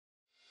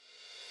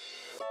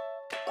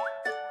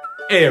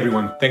Hey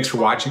everyone, thanks for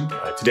watching.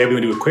 Today we're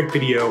going to do a quick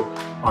video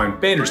on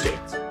banner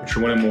stands, which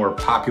are one of the more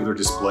popular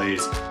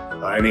displays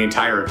in the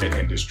entire event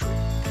industry.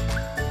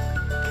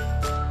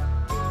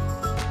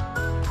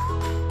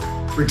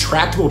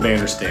 Retractable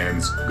banner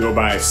stands go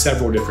by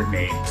several different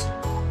names.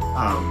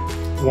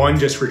 One,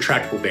 just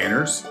retractable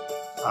banners.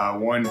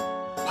 One,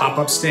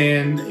 pop-up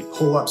stand, a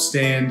pull-up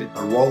stand,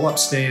 a roll-up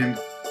stand.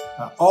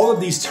 All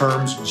of these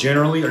terms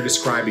generally are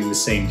describing the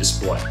same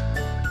display.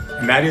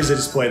 And that is a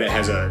display that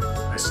has a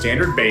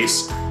standard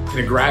base and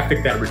a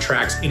graphic that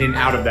retracts in and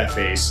out of that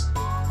base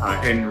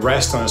and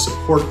rests on a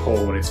support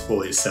pole when it's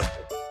fully assembled.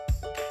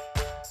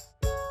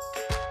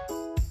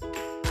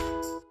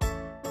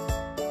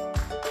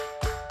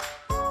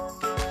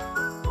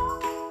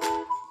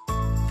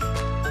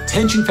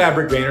 Tension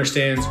fabric banner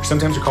stands, or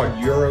sometimes they're called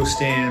Euro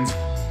stands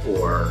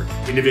or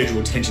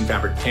individual tension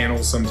fabric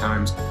panels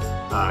sometimes.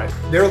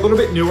 They're a little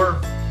bit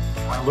newer,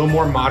 a little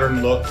more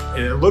modern look,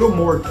 and a little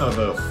more of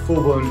a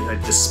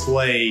full-blown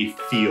display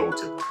feel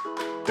to them.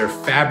 They're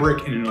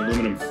fabric in an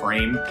aluminum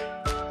frame,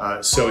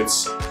 so it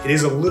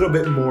is a little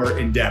bit more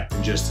in-depth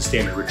than just a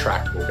standard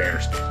retractable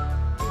banner stand.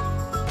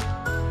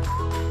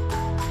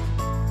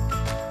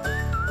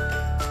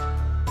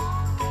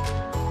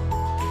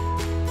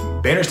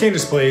 Banner stand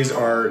displays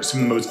are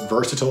some of the most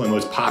versatile and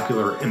most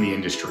popular in the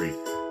industry.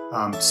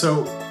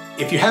 So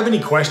if you have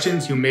any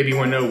questions, you maybe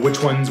want to know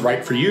which one's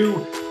right for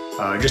you,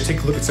 just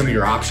take a look at some of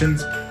your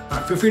options.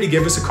 Feel free to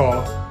give us a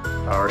call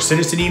or send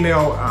us an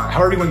email.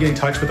 However you want to get in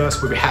touch with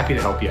us, we'd be happy to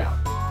help you out.